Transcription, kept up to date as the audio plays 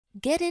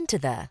Get into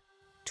the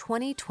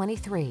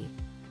 2023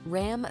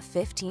 Ram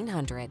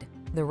 1500.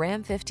 The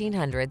Ram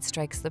 1500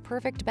 strikes the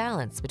perfect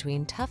balance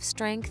between tough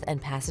strength and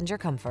passenger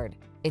comfort.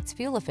 Its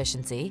fuel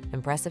efficiency,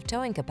 impressive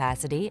towing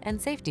capacity, and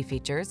safety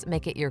features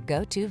make it your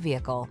go-to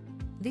vehicle.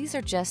 These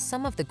are just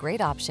some of the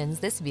great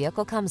options this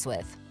vehicle comes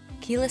with: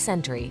 keyless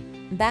entry,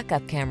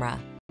 backup camera,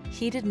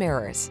 heated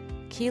mirrors,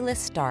 keyless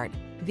start,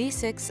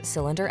 V6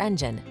 cylinder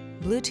engine,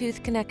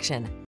 Bluetooth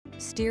connection,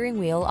 steering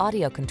wheel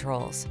audio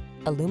controls,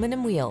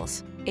 aluminum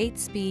wheels,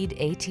 8-speed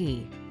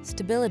AT,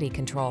 stability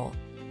control.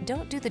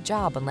 Don't do the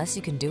job unless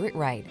you can do it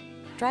right.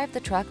 Drive the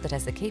truck that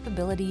has the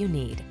capability you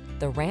need.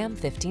 The Ram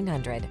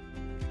 1500.